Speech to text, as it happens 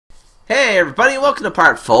Hey everybody, welcome to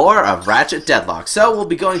part 4 of Ratchet Deadlocked. So we'll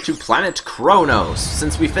be going to planet Kronos,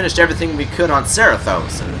 since we finished everything we could on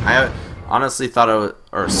Serathos. And I honestly thought it was,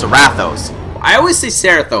 or Serathos. I always say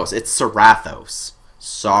Serathos, it's Serathos.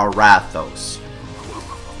 Serathos.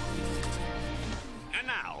 And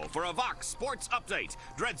now, for a Vox Sports Update,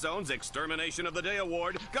 DreadZone's Extermination of the Day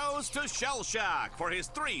award goes to Shellshocked for his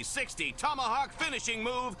 360 Tomahawk finishing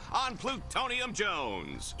move on Plutonium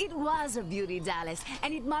Jones. It was a beauty, Dallas,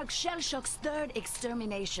 and it marks Shellshock's third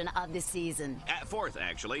extermination of the season. At fourth,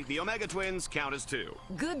 actually. The Omega Twins count as 2.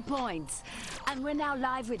 Good points. And we're now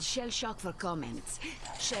live with Shellshock for comments.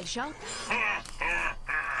 Shellshock?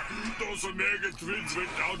 Those Omega Twins went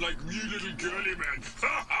down like wee little girly men.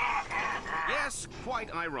 Yes,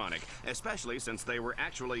 quite ironic, especially since they were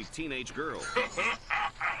actually teenage girls.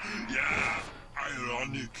 Yeah,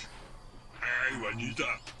 ironic. Hey, Juanita,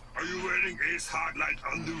 are you wearing Ace Hardlight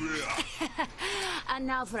underwear? And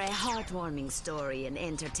now for a heartwarming story in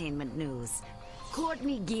entertainment news.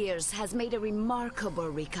 Courtney Gears has made a remarkable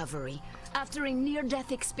recovery after a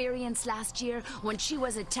near-death experience last year when she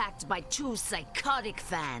was attacked by 2 psychotic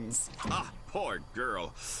fans. Ah, poor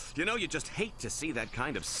girl. You know, you just hate to see that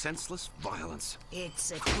kind of senseless violence.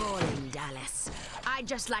 It's appalling, Dallas. I'd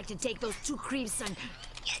just like to take those 2 creeps and...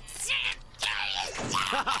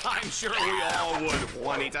 I'm sure we all would,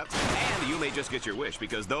 Juanita. And you may just get your wish,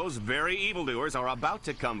 because those very evildoers are about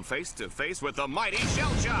to come face to face with the mighty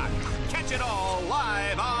Shellshocked. Catch it all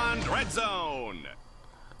live on DreadZone.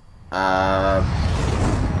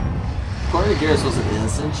 Courtney Gears wasn't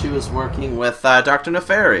innocent. She was working with Dr.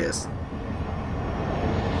 Nefarious.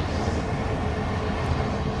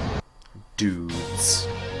 Dudes.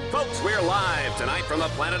 Folks, we're live tonight from the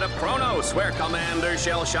planet of Kronos, where Commander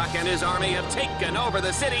Shellshock and his army have taken over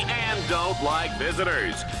the city and don't like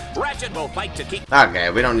visitors. Ratchet will fight to keep... Okay,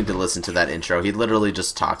 we don't need to listen to that intro. He literally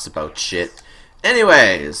just talks about shit.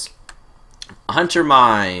 Anyways, Hunter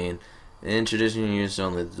Mine. Introducing use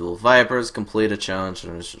only the dual Vipers. Complete a challenge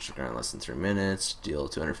in less than 3 minutes. Deal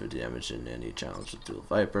 250 damage in any challenge with dual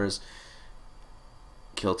Vipers.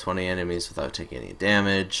 Kill 20 enemies without taking any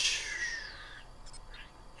damage.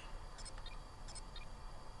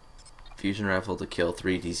 Fusion rifle to kill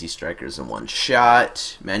 3 DC strikers in 1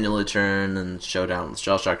 shot. Manually turn and showdown with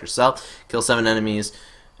Shellshock yourself. Kill 7 enemies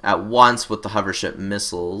at once with the hovership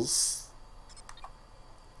missiles.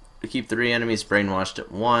 To keep 3 enemies brainwashed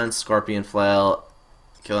at once. Scorpion flail.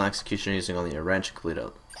 Kill an executioner using only a wrench. Complete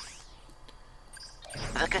out.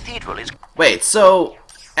 The cathedral is... Wait, so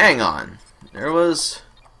hang on. There was...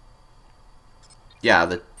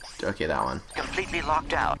 Yeah, okay, that one. completely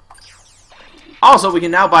locked out. Also, we can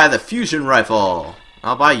now buy the fusion rifle.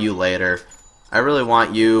 I'll buy you later. I really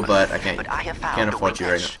want you, but I can't. But I have found Can't afford you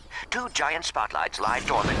right weakness. now. 2 giant spotlights lie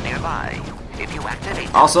dormant nearby. If you activate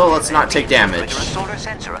them, Also, let's not take they'll damage. trigger a solar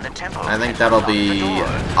sensor on the temple I think and that'll unlock the be door.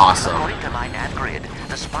 awesome. According to my nav grid,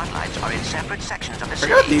 the spotlights are in separate sections of the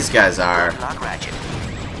Forget what city. these guys are. Deadlock Ratchet.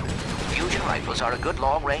 Fusion rifles are a good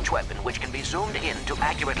long-range weapon which can be zoomed in to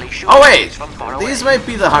accurately shoot Oh wait, enemies from far away. these might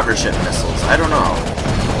be the hovership missiles. I don't know.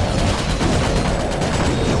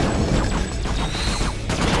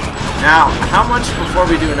 Now, how much before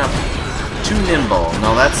we do enough? Too nimble.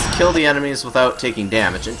 No, that's kill the enemies without taking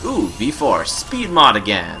damage. And ooh, V4 speed mod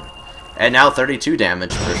again. And now 32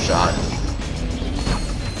 damage per shot.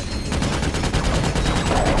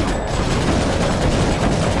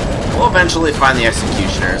 We'll eventually find the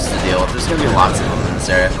executioners to deal with. There's going to be lots of them in this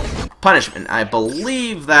area. Punishment. I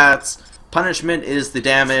believe that's punishment is the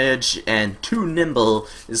damage, and too nimble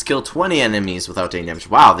is kill 20 enemies without taking damage.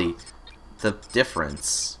 Wow, the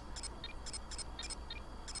difference.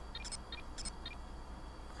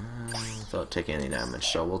 Without taking any damage,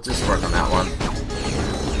 so we'll just work on that one.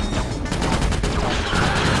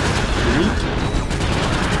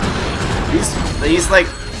 These like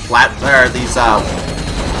flat or these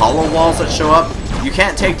hollow walls that show up, you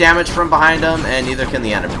can't take damage from behind them, and neither can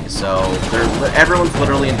the enemy. So everyone's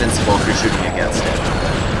literally invincible if you're shooting against it.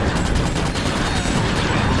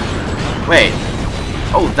 Wait.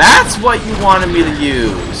 Oh, that's what you wanted me to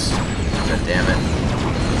use. God damn it.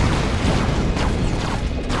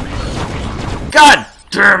 God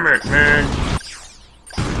damn it, man!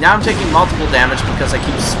 Now I'm taking multiple damage because I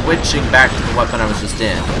keep switching back to the weapon I was just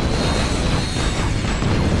in.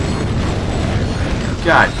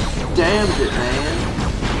 God damn it, man.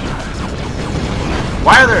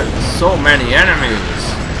 Why are there so many enemies?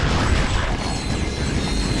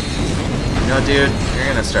 You know, dude, you're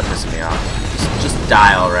gonna start pissing me off. Just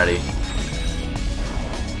die already.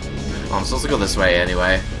 Oh, I'm supposed to go this way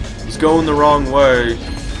anyway. He's going the wrong way.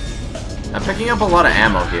 I'm picking up a lot of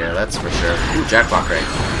ammo here, that's for sure. Ooh, jackpot crate.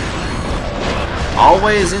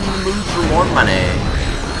 Always in the mood for more money.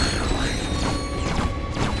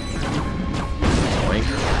 Wink.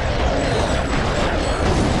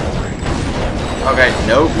 Okay,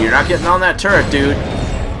 nope, you're not getting on that turret, dude.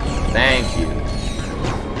 Thank you.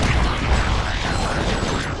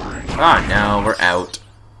 Ah, no, we're out.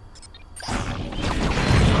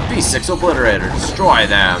 B6 Obliterator, destroy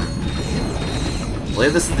them. I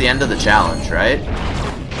believe this is the end of the challenge, right?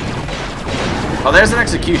 Oh, there's an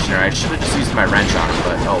executioner. I should have just used my wrench on it,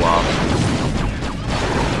 but oh well.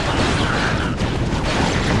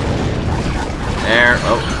 There.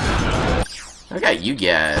 Oh. Okay, you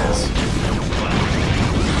guys.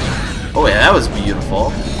 Oh yeah, that was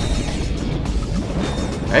beautiful.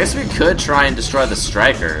 I guess we could try and destroy the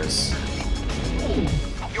strikers.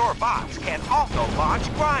 Your bots can also launch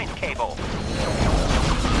grind cable.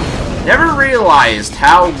 Never realized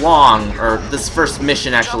how long, or this first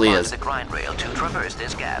mission actually Jump is. onto the grind rail to traverse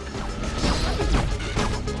this gap.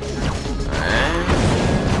 Alright.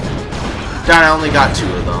 God, I only got 2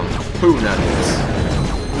 of them. Who knows?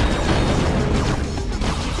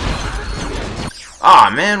 Aw,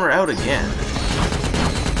 man, we're out again.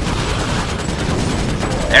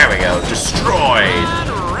 There we go. Destroyed.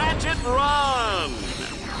 Ratchet, run!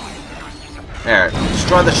 There.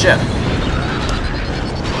 Destroy the ship.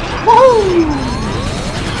 Woohoo!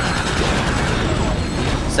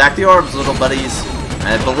 Stack the orbs, little buddies.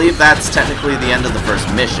 I believe that's technically the end of the first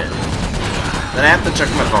mission. Then I have to check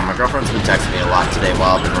my phone. My girlfriend's been texting me a lot today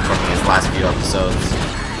while I've been recording these last few episodes.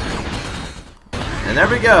 And there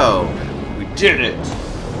we go. We did it.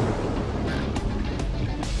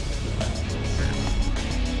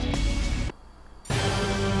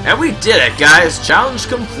 And we did it, guys! Challenge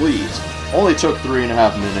complete! Only took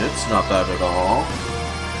 3.5 minutes, not bad at all.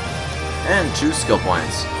 And 2 skill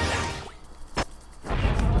points.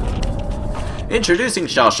 Introducing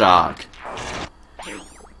Shellshocked.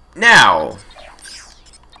 Now!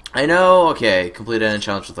 I know, okay, complete any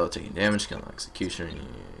challenge without taking damage, kill execution,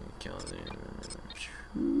 kill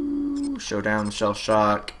showdown,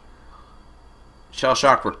 Shellshock.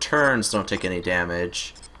 Shellshock returns, don't take any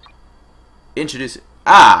damage. Introduce...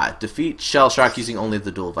 defeat Shellshock using only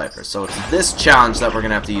the dual Vipers. So it's this challenge that we're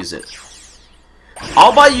gonna have to use it.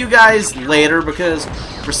 I'll buy you guys later because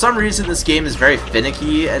for some reason this game is very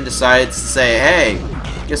finicky and decides to say, hey,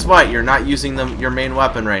 guess what? You're not using your main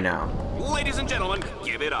weapon right now. Ladies and gentlemen,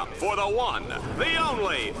 give it up for the one, the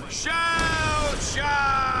only, Shellshock!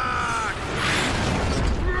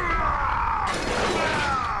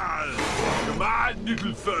 Come on,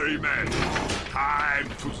 little furry man. Time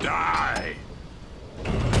to die.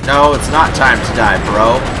 No, it's not time to die,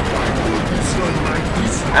 bro.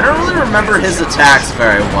 I don't really remember his attacks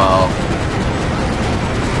very well.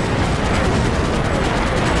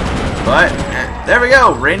 But, there we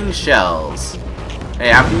go, raining shells. Hey,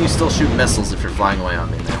 how can you still shoot missiles if you're flying away on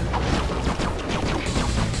me, man?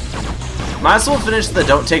 Might as well finish the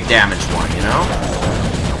don't take damage one, you know?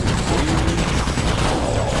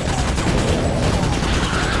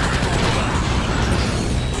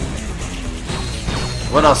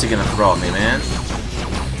 What else are you gonna throw at me, man?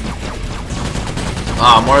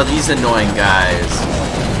 Ah, more of these annoying guys.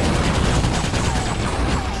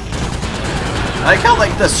 I like how,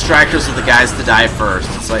 like, the strikers are the guys to die first.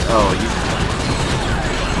 It's like, oh, you...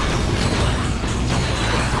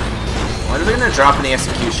 When are they gonna drop any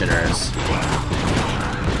executioners?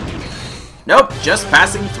 Nope, just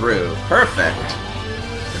passing through. Perfect.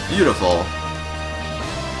 Beautiful.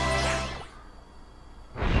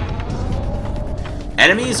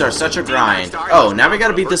 Enemies are such a grind. Oh, now we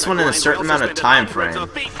gotta beat this one in a certain amount of time frame.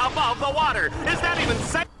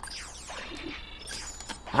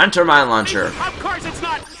 Hunter Mine Launcher.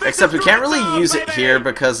 Except we can't really use it here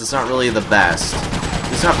because it's not really the best.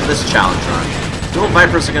 It's not for this challenge run. Dual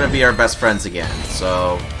Vipers are gonna be our best friends again,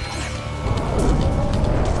 so...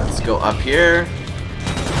 Let's go up here.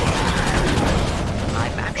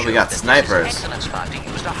 Oh, we got snipers.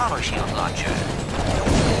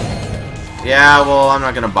 Yeah, well, I'm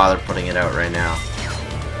not gonna bother putting it out right now.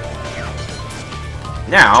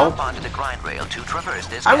 Now,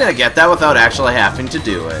 I'm gonna get that without actually having to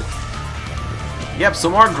do it. Yep,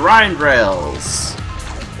 some more grind rails.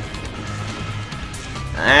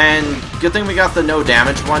 And good thing we got the no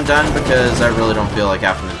damage one done because I really don't feel like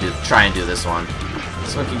having to try and do this one.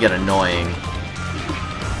 This one can get annoying.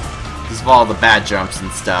 Because of all the bad jumps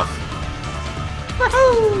and stuff.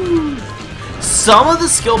 Woohoo! Some of the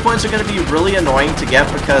skill points are going to be really annoying to get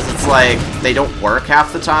because it's like they don't work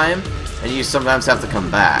half the time and you sometimes have to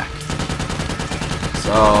come back.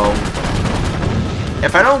 So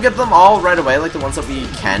if I don't get them all right away, like the ones that we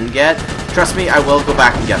can get, trust me, I will go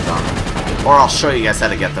back and get them. Or I'll show you guys how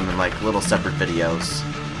to get them in like little separate videos.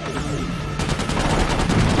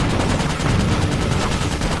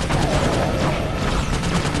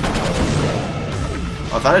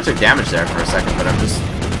 Oh, I thought I took damage there for a second, but I'm just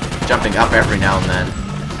jumping up every now and then.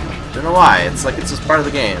 Don't know why. It's like it's just part of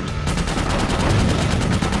the game.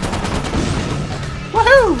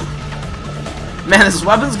 Woohoo! Man, this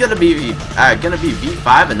weapon's gonna be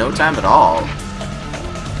V5 in no time at all.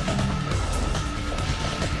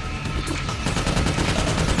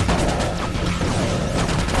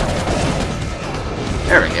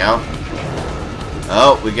 There we go.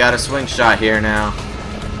 Oh, we got a swing shot here now.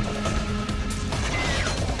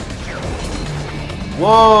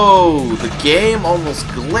 Whoa! The game almost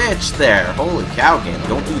glitched there. Holy cow, game.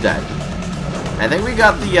 Don't do that. I think we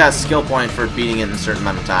got the skill point for beating it in a certain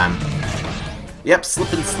amount of time. Yep,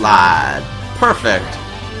 slip and slide. Perfect.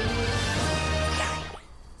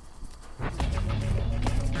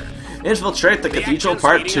 Infiltrate the Cathedral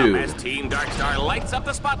Part 2.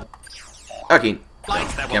 Okay.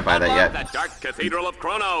 Can't buy that yet.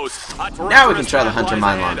 Now we can try the Hunter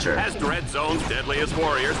Mine Launcher. As DreadZone's deadliest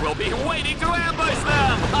warriors will be waiting to ambush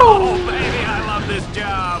them. Oh, baby, I love this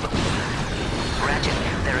job. Ratchet,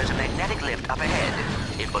 there is a magnetic lift up ahead.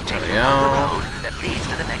 It will take you down the road that leads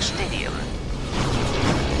to the next stadium.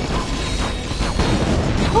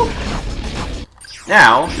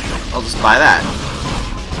 Now, I'll just buy that.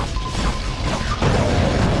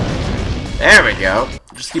 There we go.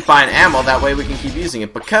 Just keep buying ammo, that way we can keep using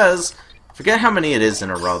it, because forget how many it is in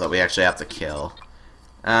a row that we actually have to kill.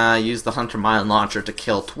 Use the Hunter Mine Launcher to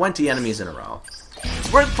kill 20 enemies in a row.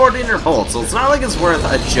 It's worth 1400 bolts, so it's not like it's worth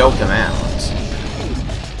a joke amount.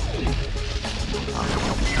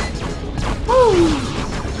 Woo!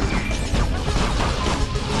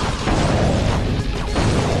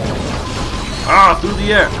 Ah, through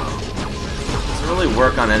the air! Doesn't really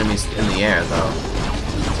work on enemies in the air, though.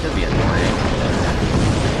 It's gonna be annoying.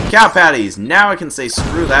 Cow patties! Now I can say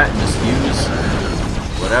screw that and just use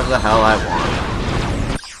whatever the hell I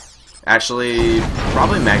want. Actually,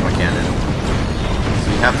 probably magma cannon.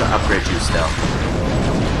 So you have to upgrade you still.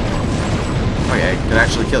 Okay, could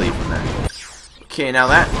actually kill you from there. Okay, now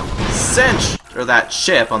that cinch, or that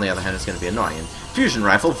ship, on the other hand, is going to be annoying. And Fusion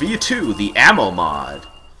Rifle V2, the ammo mod.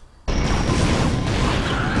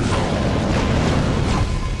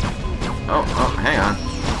 Oh, hang on.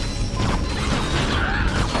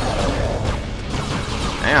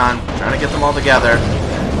 Hang on, trying to get them all together.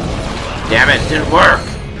 Damn it, didn't work!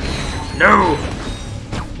 No!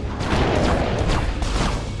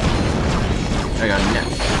 There we go.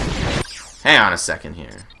 Hang on a second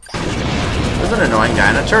here. There's an annoying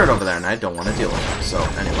guy in a turret over there, and I don't want to deal with him. So,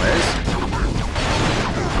 anyways.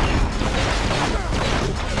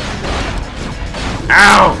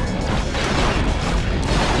 Ow!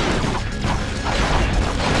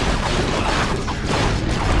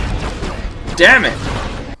 Damn it!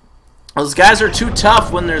 Those guys are too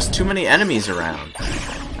tough when there's too many enemies around.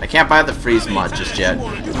 I can't buy the freeze mod just yet.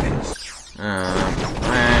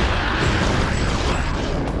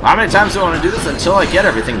 How many times do I want to do this until I get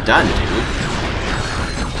everything done, dude?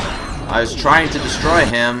 I was trying to destroy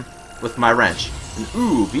him with my wrench. And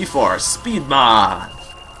ooh, V4 speed mod!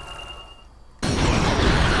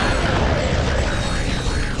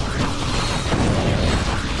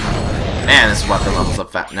 Man, this weapon levels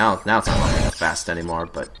up fast. Now it's not leveling up fast anymore,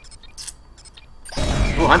 but...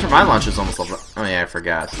 Ooh, Hunter Mine Launcher's almost leveled up. Oh yeah, I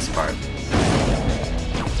forgot this part.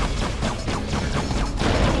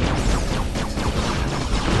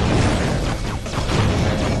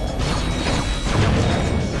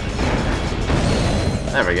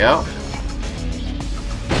 There we go.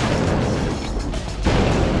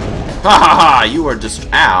 Ha ha ha! You were just...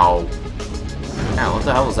 Ow. Ow, what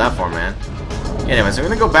the hell was that for, man? Anyways, I'm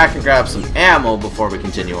gonna go back and grab some ammo before we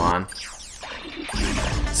continue on.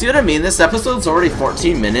 See what I mean? This episode's already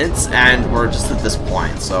 14 minutes, and we're just at this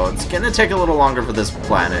point, so it's gonna take a little longer for this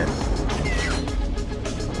planet.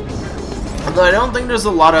 Although I don't think there's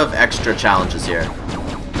a lot of extra challenges here.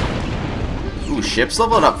 Ooh, ship's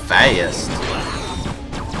leveled up fast.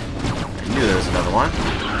 I knew there was another one.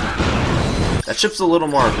 That ship's a little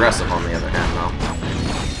more aggressive on the other hand, though.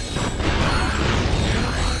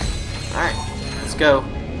 Alright. Go.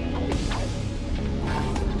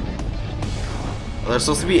 Well, there's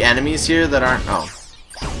supposed to be enemies here that aren't... Oh.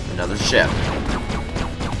 Another ship.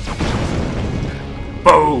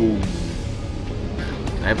 Boom!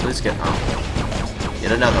 Can I please get... Oh.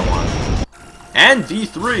 Get another one. And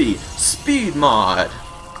V3! Speed mod!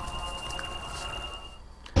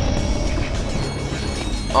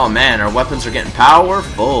 Oh man, our weapons are getting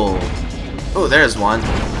powerful! Oh, there's one.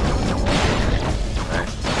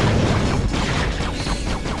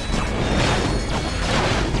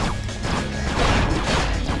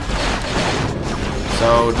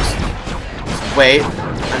 So just wait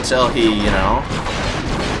until he, you know.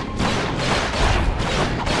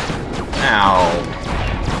 Ow.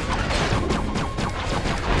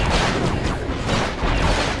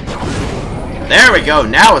 There we go.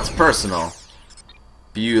 Now it's personal.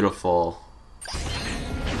 Beautiful.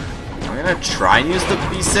 I'm gonna try and use the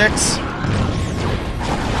B6.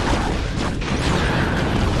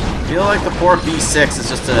 I feel like the poor B6 is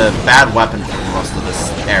just a bad weapon for most of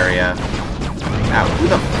this area. Ow, who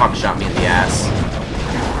the fuck shot me in the ass?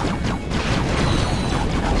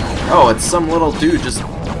 Oh, it's some little dude just...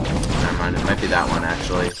 Never mind, it might be that one,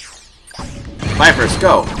 actually. Vipers,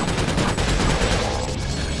 go!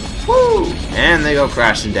 Woo! And they go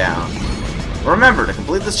crashing down. Remember, to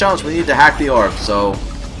complete this challenge, we need to hack the orb, so...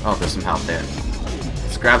 Oh, there's some health there.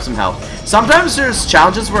 Let's grab some health. Sometimes there's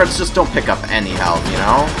challenges where it's just don't pick up any health, you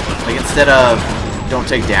know? Like, instead of don't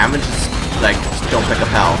take damage, it's like, just don't pick up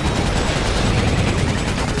health.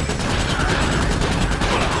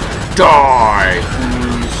 Die!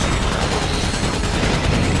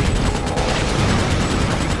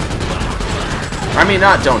 I mean,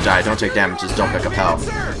 not don't die, don't take damage, just don't pick up health.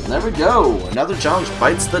 There we go! Another challenge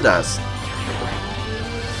bites the dust.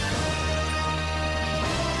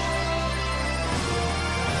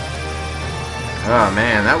 Oh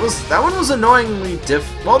man, that one was annoyingly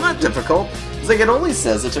well, not difficult. It's like it only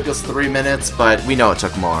says it took us 3 minutes, but we know it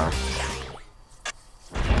took more.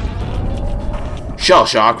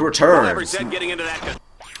 Shellshock returns.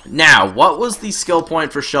 Now, what was the skill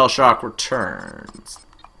point for Shellshock returns?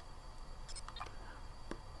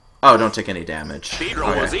 Oh, don't take any damage.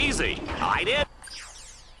 Speedrun was easy. I did.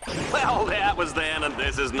 Well, that was then, and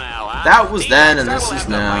this is now. Huh? That was then, and this is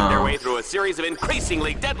now. Fight their way through a series of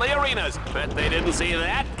increasingly deadly arenas. Bet they didn't see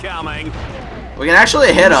that coming. We can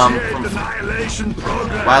actually hit him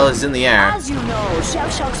while it's in the air. As you know,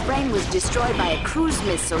 Shellshock's brain was destroyed by a cruise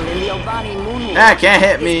missile in the Albani moonwalk. Ah, can't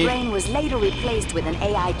hit me. His brain was later replaced with an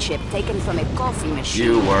AI chip taken from a coffee machine.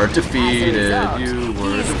 You were defeated. Result, You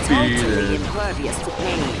were he is defeated. totally impervious to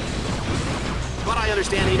pain. But I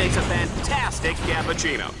understand he makes a fantastic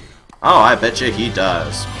cappuccino. Oh, I bet you he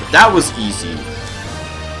does. But that was easy.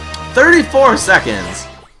 34 seconds.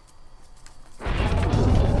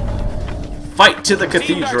 Fight to the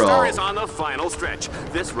cathedral. Team is on the final stretch.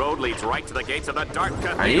 This road leads right to the gates of the dark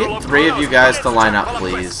cathedral. I need 3 of you guys to line up,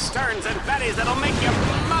 please. Turns and betties that'll make you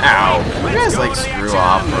Ow. You guys like screw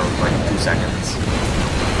off for like 2 seconds.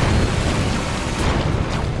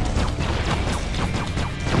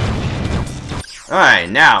 Alright,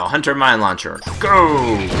 now, Hunter Mine Launcher.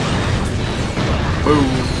 Go! Boom.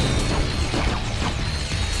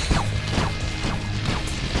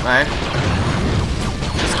 Alright.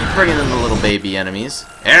 Just keep bringing in the little baby enemies.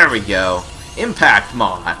 There we go. Impact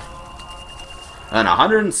mod. And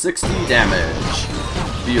 160 damage.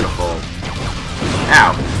 Beautiful.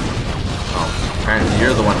 Ow. Oh, apparently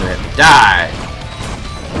you're the one who hit me. Die!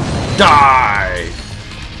 Die!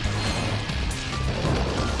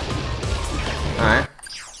 Alright.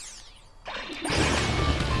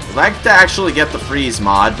 I'd like to actually get the freeze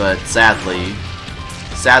mod, but sadly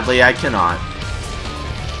I cannot.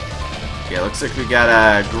 Okay, looks like we got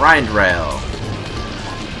a grind rail.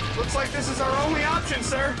 Looks like this is our only option,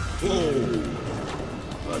 sir. Oh.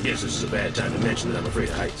 Well, I guess this is a bad time to mention that I'm afraid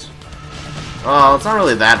of heights. Oh, it's not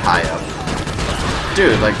really that high up.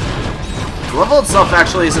 Dude, like, the level itself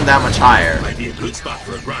actually isn't that much higher. Might be a good spot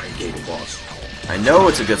for a grind cable, boss. I know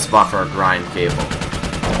it's a good spot for a grind cable.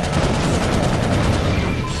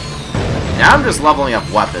 Now I'm just leveling up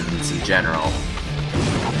weapons in general.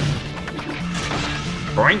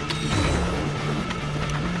 Boink.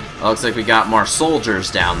 Oh, looks like we got more soldiers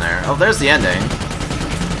down there. Oh, there's the ending.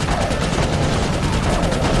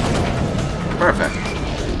 Perfect.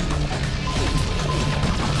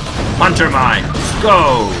 Hunter mine,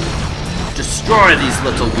 go! Destroy these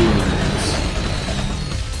little goons.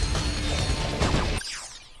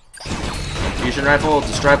 Fusion rifle,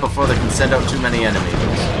 destroy before they can send out too many enemies. Oh,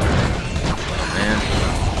 man.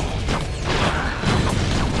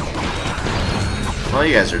 Well,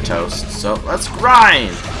 you guys are toast, so let's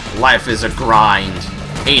grind! Life is a grind,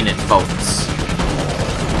 ain't it, folks?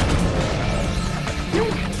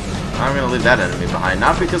 I'm gonna leave that enemy behind,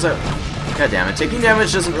 not because I... God damn it, taking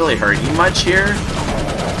damage doesn't really hurt you much here,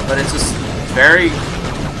 but it's just very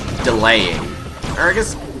delaying. Or I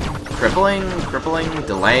guess crippling,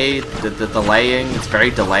 delayed, the delaying, it's very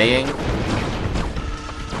delaying.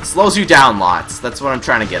 It slows you down lots, that's what I'm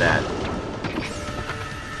trying to get at.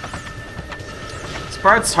 This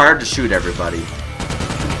part's hard to shoot everybody.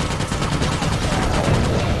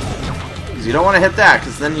 Because you don't want to hit that,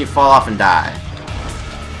 because then you fall off and die.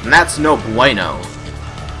 And that's no bueno.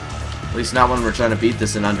 At least not when we're trying to beat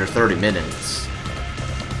this in under 30 minutes.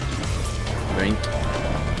 Drink.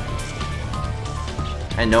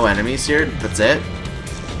 And no enemies here? That's it?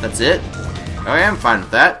 That's it? Okay, I'm fine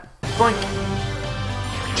with that. Boink.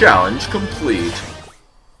 Challenge complete.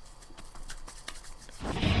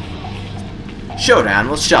 Showdown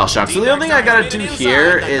with Shellshocked. So the only thing I gotta do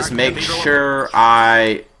here is make sure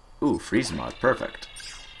I... Ooh, freeze mod. Perfect.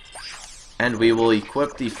 And we will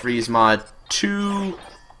equip the freeze mod to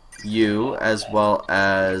you as well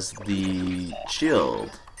as the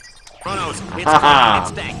shield. Chronos, it's dark,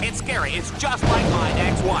 it's dank, it's scary, it's just like my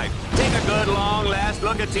ex-wife. Take a good long last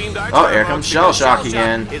look at Team Dark. Oh, here comes Shellshock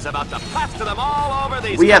again. Is about to plaster them all over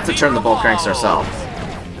these. We have to turn the bull cranks ourselves.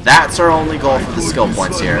 That's our only goal for the skill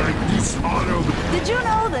points here. Did you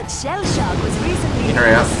know that Shellshock was recently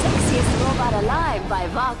Hurry up. the sexiest robot alive by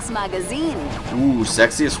Vox magazine? Ooh,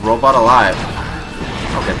 sexiest robot alive.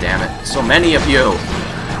 Oh, god damn it. So many of you.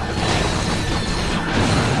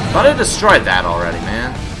 Thought I destroyed that already,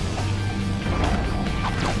 man.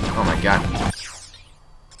 Oh my god.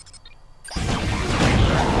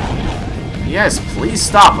 You guys, please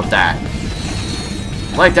stop with that.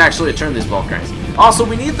 I'd like to actually turn these ball cranks. Also,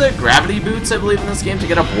 we need the gravity boots, I believe, in this game to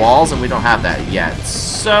get up walls, and we don't have that yet.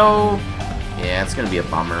 So, yeah, it's gonna be a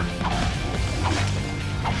bummer.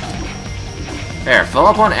 There, fill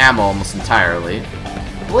up on ammo almost entirely.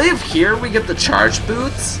 I believe here we get the charge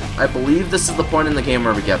boots. I believe this is the point in the game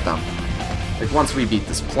where we get them. Like, once we beat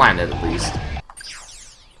this planet, at least.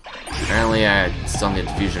 Apparently, I still need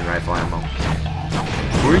fusion rifle ammo.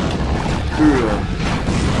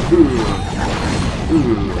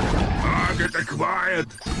 Target acquired.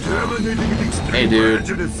 Terminating Hey, dude.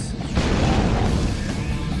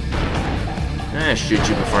 I'm gonna shoot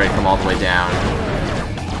you before you come all the way down.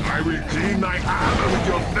 I will clean my armor with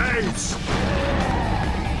your face.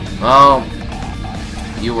 Well,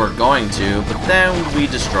 you were going to, but then we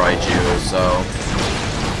destroyed you, so...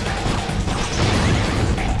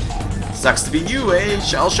 Sucks to be you, eh,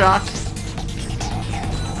 Shellshock?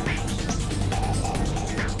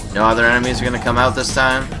 No other enemies are gonna come out this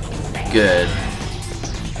time? Good.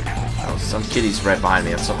 Oh, some kitty's right behind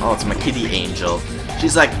me. Oh, it's my kitty angel.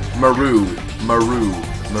 She's like, Maru.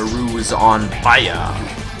 Maru is on fire.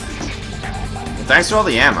 Well, thanks for all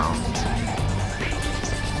the ammo.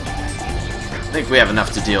 I think we have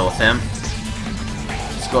enough to deal with him.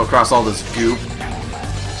 Let's go across all this goop.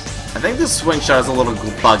 I think this swing shot is a little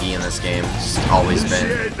buggy in this game. It's always been.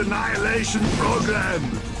 Initiate annihilation program.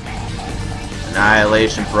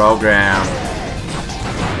 Annihilation program.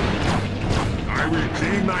 I will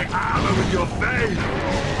clean my armor with your face.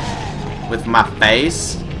 With my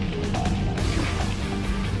face?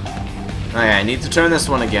 Okay, I need to turn this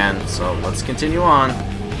one again, so let's continue on.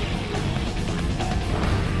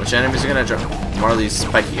 Which enemies are gonna drop? More of these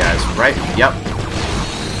spiky guys, right? Yep.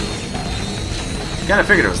 Kinda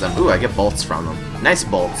figured it was them. Ooh, I get bolts from them. Nice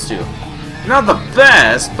bolts, too. Not the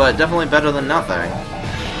best, but definitely better than nothing.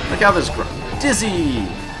 Look how this dizzy!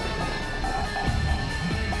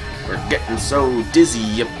 We're getting so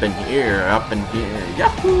dizzy up in here,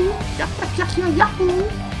 Yahoo! Yahoo!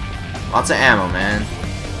 Lots of ammo, man.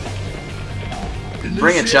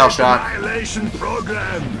 Bring it, Shellshock. Annihilation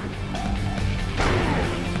program.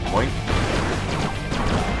 Boink.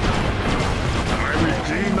 I will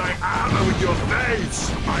clean my armor with your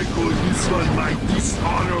face. I call this one my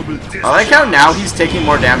dishonorable discharge. I like how now he's taking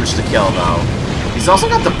more damage to kill, though. He's also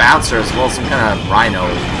got the bouncer as well as some kind of rhino.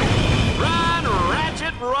 Run,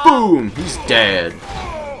 Ratchet, run! Boom! He's dead.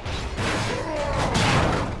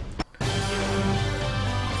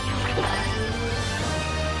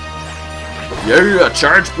 Yeah,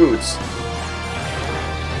 charge boots.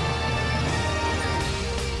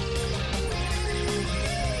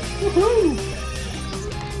 Woohoo!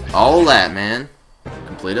 All that, man.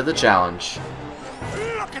 Completed the challenge.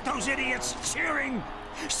 Look at those idiots cheering!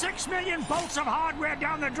 6 million bolts of hardware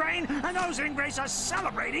down the drain, and those ingrates are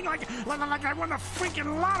celebrating like I won the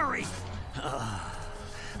freaking lottery!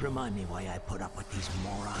 Remind me why I put up with these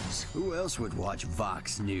morons. Who else would watch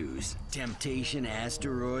Vox News? Temptation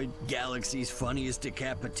Asteroid? Galaxy's funniest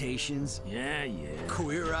decapitations? Yeah.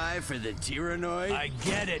 Queer Eye for the Tyrannoid? I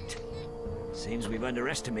get it. Seems we've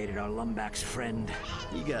underestimated our Lumbach's friend.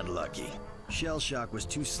 You got lucky. Shellshock was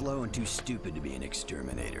too slow and too stupid to be an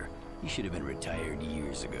exterminator. He should have been retired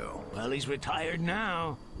years ago. Well, he's retired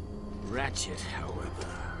now. Ratchet, however...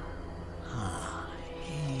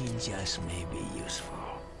 he just may be useful.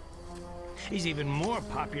 He's even more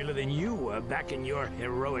popular than you were back in your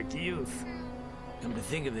heroic youth. Come to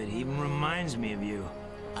think of it, he even reminds me of you.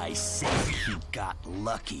 I said he got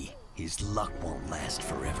lucky. His luck won't last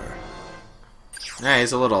forever. Yeah,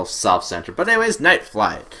 he's a little self-centered. But anyways, Night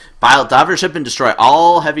Flight. Pilot dive your ship and destroy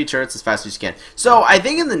all heavy turrets as fast as you can. So I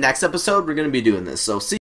think in the next episode we're going to be doing this. So see